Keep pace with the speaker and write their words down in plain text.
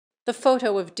the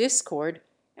photo of discord,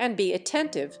 and be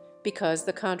attentive because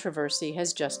the controversy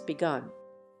has just begun.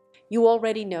 You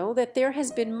already know that there has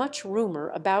been much rumor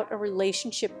about a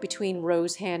relationship between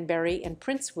Rose Hambury and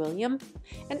Prince William,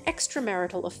 an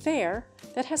extramarital affair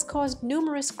that has caused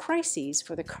numerous crises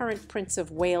for the current Prince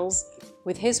of Wales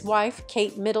with his wife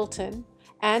Kate Middleton,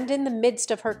 and in the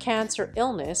midst of her cancer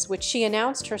illness, which she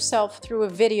announced herself through a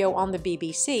video on the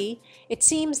BBC, it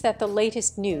seems that the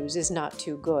latest news is not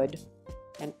too good.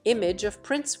 An image of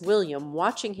Prince William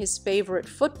watching his favorite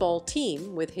football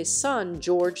team with his son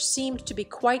George seemed to be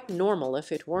quite normal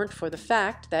if it weren't for the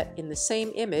fact that in the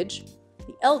same image,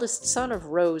 the eldest son of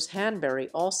Rose Hambury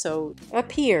also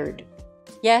appeared.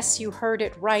 Yes, you heard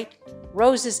it right.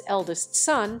 Rose's eldest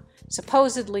son,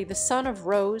 supposedly the son of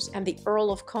Rose and the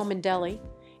Earl of Comendelli,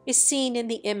 is seen in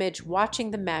the image watching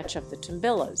the match of the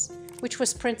Tombillas, which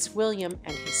was Prince William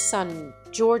and his son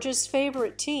George's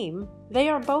favorite team. They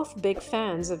are both big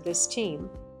fans of this team.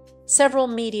 Several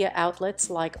media outlets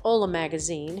like Ola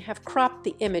magazine have cropped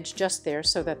the image just there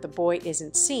so that the boy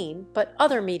isn't seen, but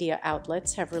other media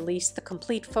outlets have released the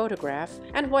complete photograph,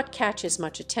 and what catches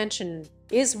much attention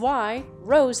is why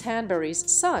Rose Hambury's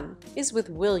son is with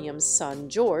William's son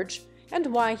George, and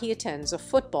why he attends a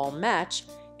football match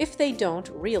if they don't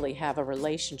really have a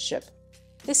relationship.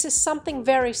 This is something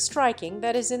very striking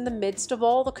that is in the midst of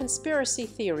all the conspiracy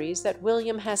theories that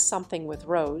William has something with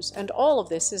Rose, and all of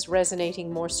this is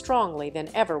resonating more strongly than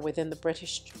ever within the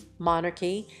British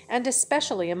monarchy, and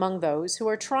especially among those who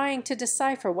are trying to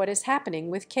decipher what is happening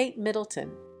with Kate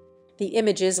Middleton. The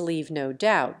images leave no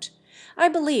doubt. I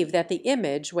believe that the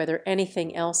image, whether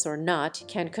anything else or not,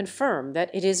 can confirm that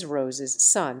it is Rose's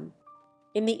son.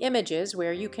 In the images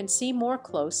where you can see more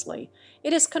closely,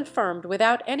 it is confirmed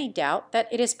without any doubt that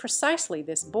it is precisely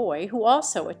this boy who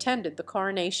also attended the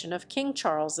coronation of King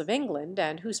Charles of England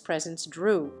and whose presence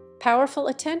drew powerful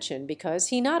attention because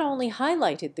he not only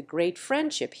highlighted the great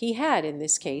friendship he had in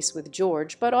this case with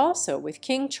George, but also with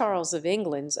King Charles of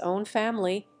England's own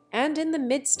family, and in the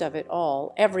midst of it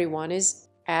all, everyone is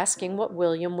asking what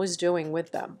William was doing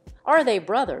with them. Are they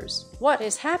brothers? What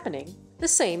is happening? The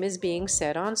same is being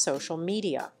said on social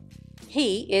media.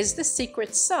 He is the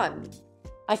secret son.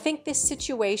 I think this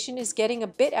situation is getting a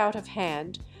bit out of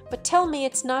hand, but tell me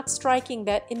it's not striking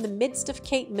that in the midst of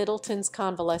Kate Middleton's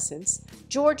convalescence,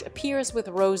 George appears with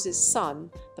Rose's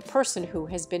son, the person who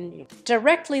has been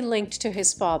directly linked to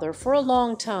his father for a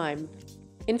long time.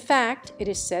 In fact, it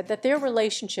is said that their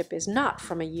relationship is not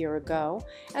from a year ago,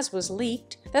 as was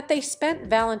leaked, that they spent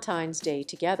Valentine's Day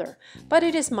together, but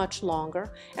it is much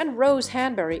longer, and Rose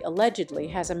Hambury allegedly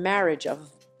has a marriage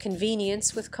of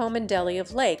convenience with Comendelli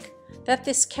of Lake, that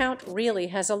this count really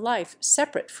has a life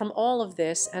separate from all of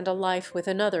this and a life with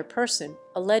another person,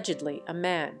 allegedly a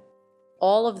man.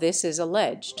 All of this is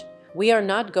alleged. We are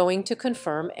not going to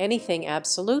confirm anything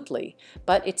absolutely,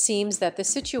 but it seems that the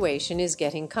situation is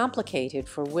getting complicated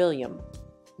for William.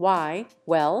 Why?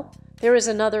 Well, there is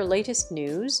another latest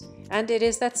news, and it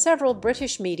is that several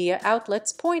British media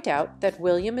outlets point out that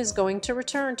William is going to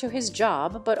return to his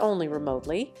job, but only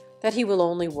remotely, that he will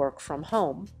only work from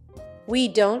home. We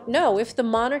don't know if the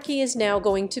monarchy is now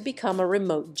going to become a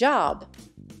remote job.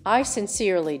 I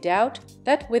sincerely doubt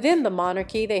that within the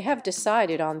monarchy they have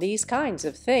decided on these kinds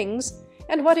of things,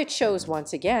 and what it shows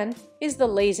once again is the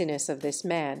laziness of this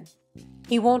man.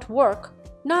 He won't work,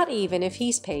 not even if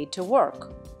he's paid to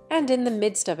work. And in the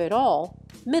midst of it all,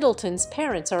 Middleton's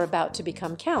parents are about to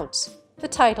become counts, the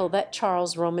title that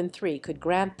Charles Roman III could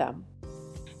grant them.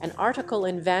 An article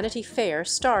in Vanity Fair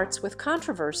starts with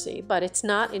controversy, but it's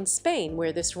not in Spain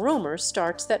where this rumor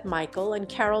starts that Michael and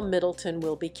Carol Middleton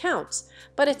will be counts,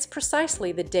 but it's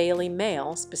precisely the Daily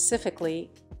Mail, specifically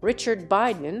Richard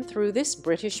Biden through this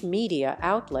British media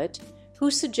outlet, who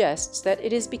suggests that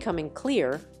it is becoming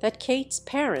clear that Kate's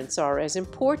parents are as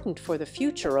important for the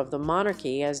future of the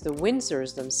monarchy as the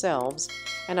Windsors themselves,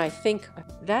 and I think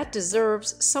that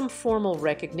deserves some formal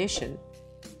recognition.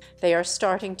 They are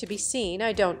starting to be seen.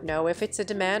 I don't know if it's a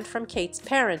demand from Kate's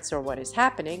parents or what is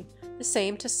happening, the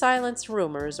same to silence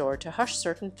rumors or to hush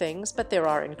certain things, but there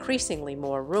are increasingly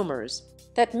more rumors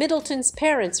that Middleton's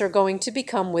parents are going to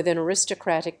become with an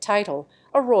aristocratic title,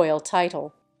 a royal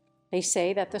title. They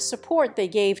say that the support they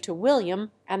gave to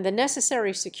William and the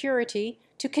necessary security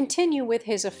to continue with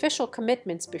his official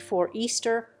commitments before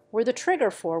Easter were the trigger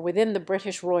for within the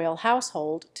British royal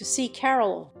household to see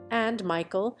Carol and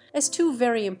Michael as two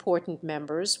very important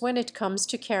members when it comes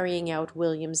to carrying out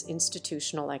William's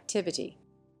institutional activity.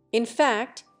 In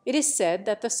fact, it is said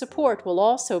that the support will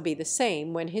also be the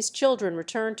same when his children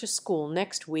return to school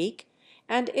next week,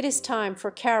 and it is time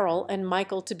for Carol and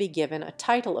Michael to be given a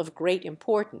title of great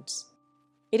importance.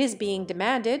 It is being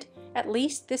demanded, at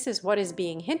least this is what is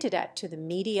being hinted at to the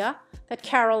media, that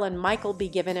Carol and Michael be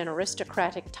given an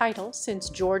aristocratic title, since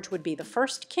George would be the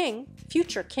first king,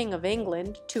 future king of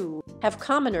England, to have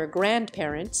commoner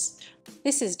grandparents.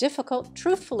 This is difficult,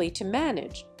 truthfully, to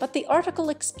manage, but the article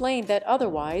explained that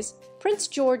otherwise, Prince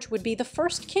George would be the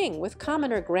first king with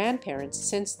commoner grandparents,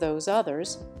 since those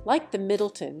others, like the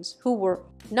Middletons, who were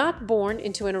not born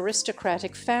into an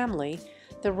aristocratic family,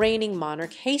 the reigning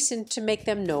monarch hastened to make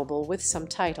them noble with some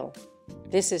title.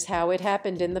 This is how it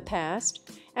happened in the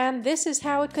past, and this is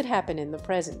how it could happen in the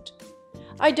present.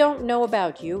 I don't know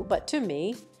about you, but to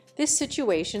me, this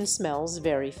situation smells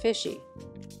very fishy.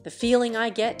 The feeling I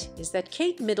get is that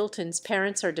Kate Middleton's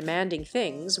parents are demanding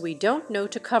things, we don't know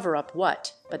to cover up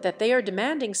what, but that they are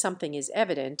demanding something is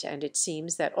evident, and it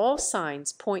seems that all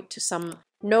signs point to some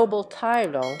noble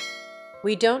title.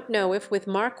 We don't know if with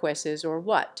marquesses or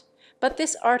what. But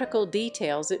this article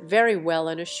details it very well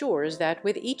and assures that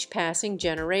with each passing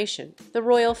generation, the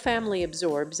royal family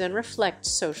absorbs and reflects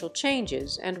social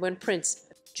changes, and when Prince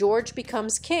George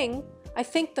becomes king, I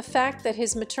think the fact that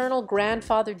his maternal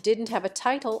grandfather didn't have a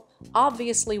title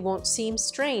obviously won't seem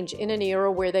strange in an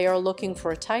era where they are looking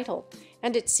for a title,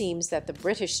 and it seems that the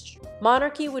British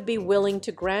monarchy would be willing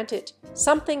to grant it,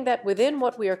 something that within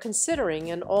what we are considering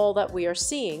and all that we are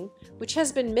seeing, which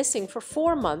has been missing for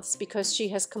 4 months because she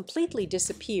has completely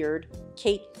disappeared,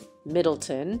 Kate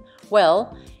Middleton,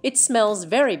 well, it smells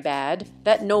very bad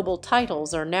that noble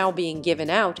titles are now being given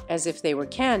out as if they were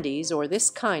candies or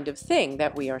this kind of thing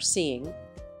that we are seeing.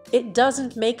 It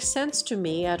doesn't make sense to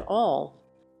me at all.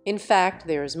 In fact,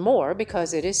 there's more,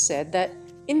 because it is said that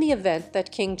in the event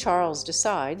that King Charles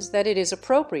decides that it is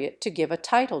appropriate to give a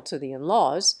title to the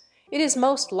in-laws, it is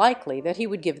most likely that he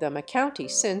would give them a county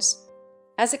since,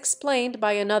 as explained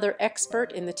by another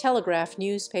expert in the Telegraph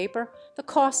newspaper, the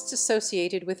costs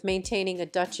associated with maintaining a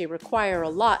duchy require a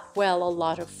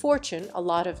lot of fortune, a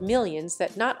lot of millions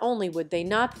that not only would they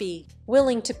not be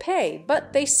willing to pay,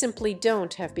 but they simply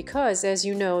don't have because, as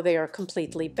you know, they are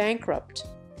completely bankrupt.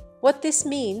 What this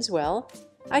means, well,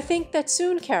 I think that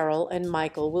soon Carol and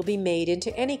Michael will be made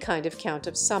into any kind of count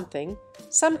of something,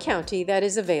 some county that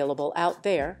is available out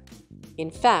there. In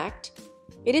fact,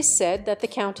 it is said that the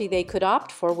county they could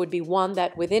opt for would be one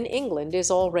that within England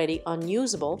is already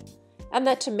unusable, and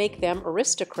that to make them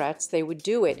aristocrats they would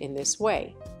do it in this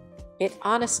way. It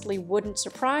honestly wouldn't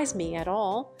surprise me at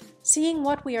all, seeing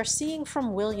what we are seeing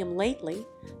from William lately,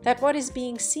 that what is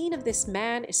being seen of this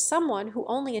man is someone who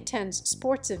only attends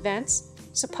sports events,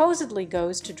 supposedly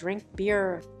goes to drink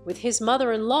beer with his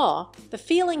mother-in-law. The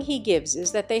feeling he gives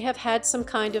is that they have had some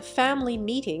kind of family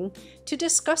meeting to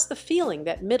discuss the feeling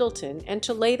that Middleton and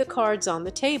to lay the cards on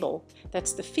the table.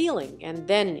 That's the feeling. And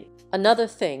then another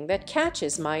thing that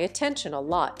catches my attention a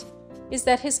lot is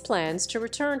that his plans to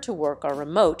return to work are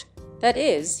remote. That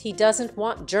is, he doesn't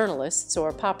want journalists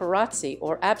or paparazzi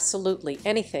or absolutely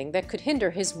anything that could hinder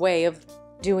his way of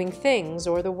doing things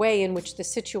or the way in which the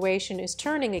situation is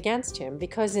turning against him,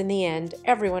 because in the end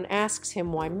everyone asks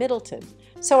him why Middleton.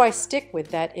 So I stick with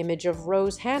that image of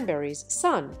Rose Hambury's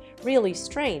son. Really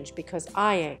strange, because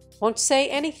I won't say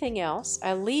anything else.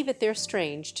 I'll leave it there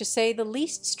strange, to say the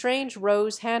least strange,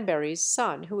 Rose Hambury's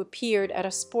son, who appeared at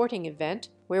a sporting event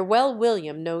where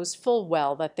William knows full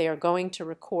well that they are going to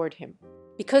record him,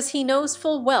 because he knows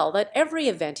full well that every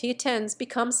event he attends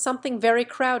becomes something very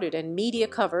crowded and media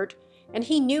covered, and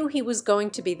he knew he was going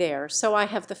to be there, so I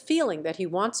have the feeling that he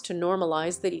wants to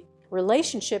normalize the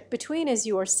relationship between, as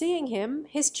you are seeing him,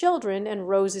 his children and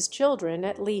Rose's children,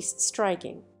 at least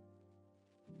striking.